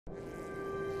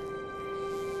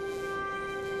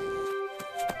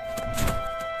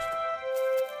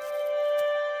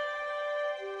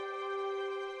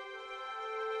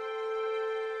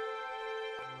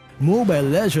Mobile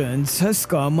Legends has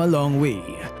come a long way.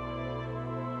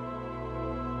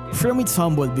 From its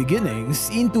humble beginnings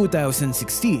in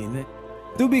 2016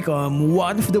 to become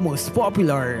one of the most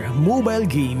popular mobile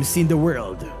games in the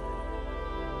world.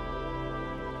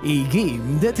 A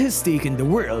game that has taken the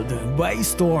world by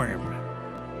storm.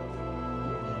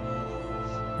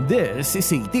 This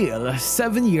is a tale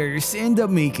 7 years in the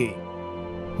making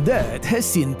that has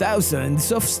seen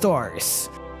thousands of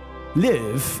stars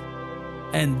live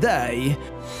and die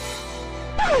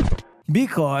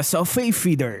because of a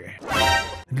feeder.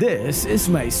 This is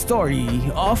my story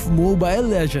of Mobile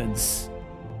Legends.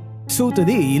 So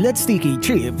today, let's take a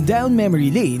trip down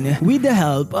memory lane with the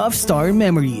help of Star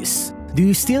Memories. Do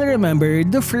you still remember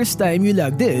the first time you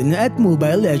logged in at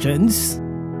Mobile Legends?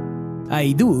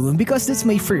 I do, because that's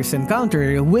my first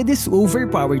encounter with this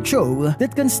overpowered show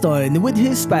that can stun with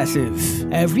his passive.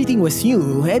 Everything was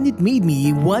new and it made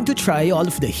me want to try all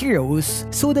of the heroes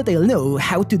so that I'll know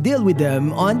how to deal with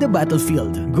them on the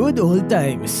battlefield. Good old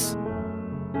times.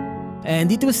 And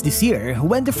it was this year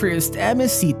when the first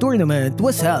MSC tournament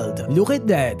was held. Look at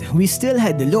that, we still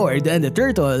had the Lord and the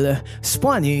Turtle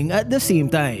spawning at the same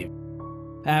time.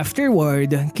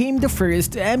 Afterward came the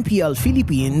first MPL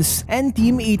Philippines and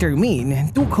Team Aether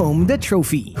Main took home the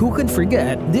trophy. Who can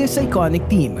forget this iconic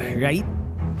team, right?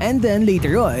 And then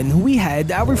later on, we had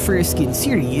our first skin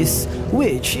series,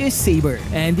 which is Saber.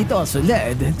 And it also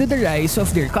led to the rise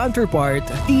of their counterpart,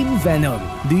 Team Venom.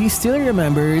 Do you still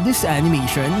remember this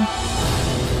animation?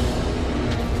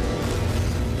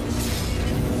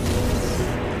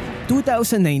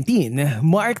 2019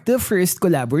 marked the first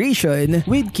collaboration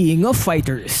with King of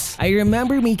Fighters. I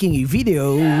remember making a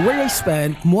video where I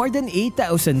spent more than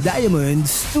 8,000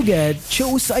 diamonds to get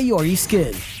Cho's Ayori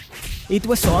skin. It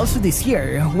was also this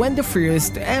year when the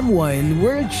first M1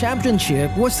 World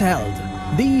Championship was held.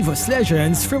 The EVOS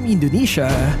Legends from Indonesia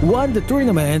won the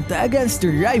tournament against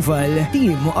their rival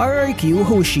Team RRQ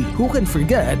Hoshi. Who can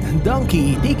forget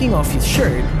Donkey taking off his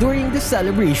shirt during the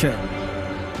celebration?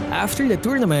 After the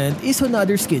tournament is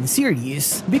another skin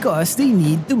series because they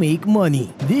need to make money.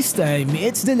 This time,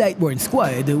 it's the Lightborn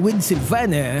squad with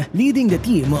Sylvana leading the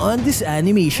team on this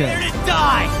animation. Here to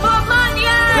die!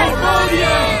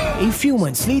 A few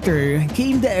months later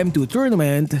came the M2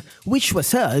 tournament, which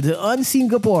was held on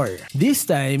Singapore. This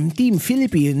time, Team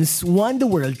Philippines won the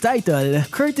world title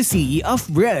courtesy of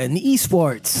Bren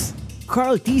Esports.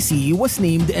 Carl TC was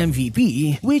named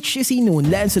MVP, which is a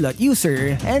known Lancelot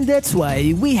user, and that's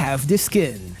why we have this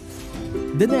skin.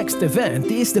 The next event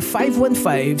is the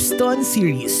 515 Stun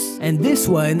series, and this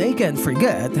one I can't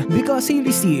forget because I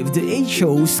received a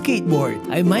Cho skateboard.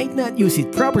 I might not use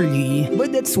it properly,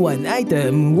 but that's one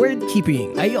item worth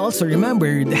keeping. I also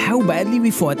remembered how badly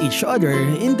we fought each other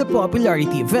in the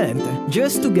popularity event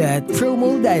just to get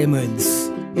promo diamonds.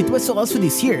 It was also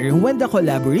this year when the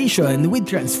collaboration with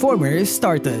Transformers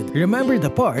started. Remember the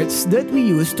parts that we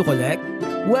used to collect?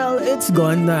 Well, it's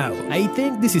gone now. I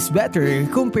think this is better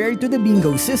compared to the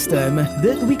bingo system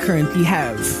that we currently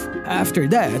have. After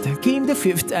that came the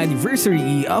 5th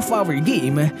anniversary of our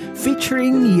game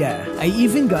featuring Nia. I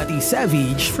even got a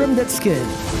Savage from that skin.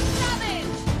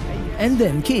 And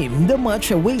then came the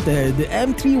much-awaited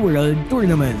M3 World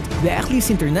Tournament. The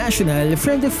Atlas International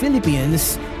from the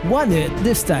Philippines won it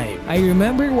this time. I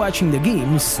remember watching the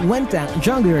games when Tank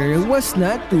Jungler was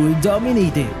not too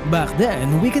dominating. Back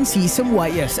then, we can see some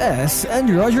YSS and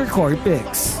Roger Core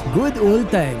picks. Good old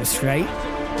times, right?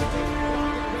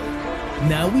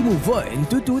 Now we move on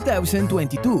to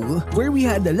 2022, where we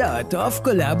had a lot of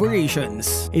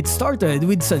collaborations. It started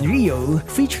with Sanrio,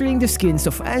 featuring the skins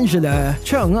of Angela,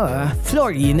 Chang'e,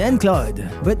 Florine, and Claude.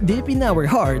 But deep in our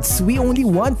hearts, we only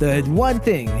wanted one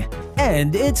thing,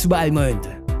 and it's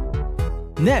Balmond.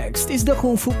 Next is the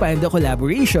Kung Fu Panda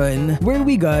collaboration, where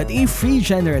we got a free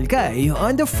General Kai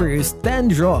on the first 10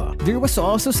 draw. There was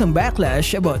also some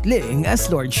backlash about Ling as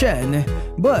Lord Shen,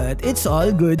 but it's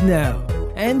all good now.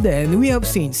 And then we have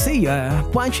Saint Seiya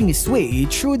punching his way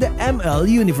through the ML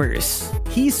universe.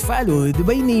 He's followed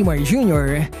by Neymar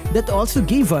Jr. that also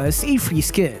gave us a free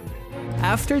skin.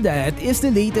 After that is the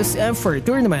latest M4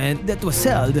 tournament that was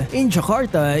held in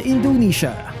Jakarta,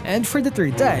 Indonesia. And for the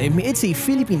third time, it's a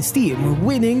Philippines team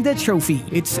winning the trophy.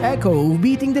 It's Echo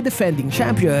beating the defending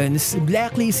champions,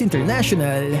 Blacklist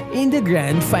International, in the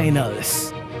Grand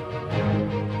Finals.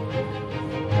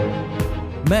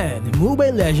 Man,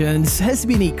 Mobile Legends has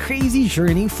been a crazy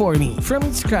journey for me. From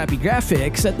its crappy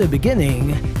graphics at the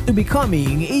beginning to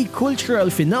becoming a cultural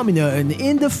phenomenon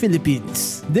in the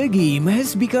Philippines. The game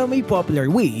has become a popular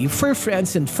way for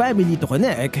friends and family to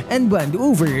connect and bond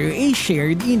over a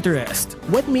shared interest.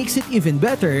 What makes it even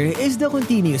better is the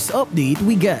continuous update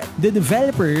we get. The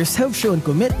developers have shown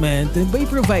commitment by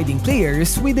providing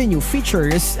players with the new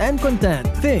features and content.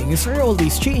 Things are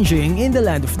always changing in the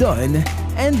Land of Dawn,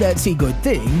 and that's a good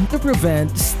thing to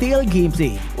prevent stale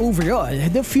gameplay. Overall,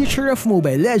 the future of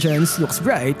Mobile Legends looks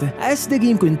bright as the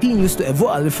game continues to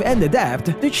evolve and adapt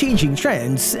to changing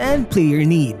trends and player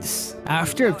needs.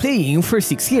 After playing for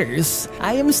 6 years,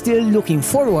 I am still looking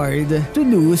forward to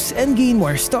lose and gain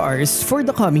more stars for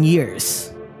the coming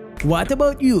years. What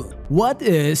about you? What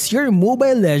is your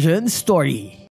Mobile Legends story?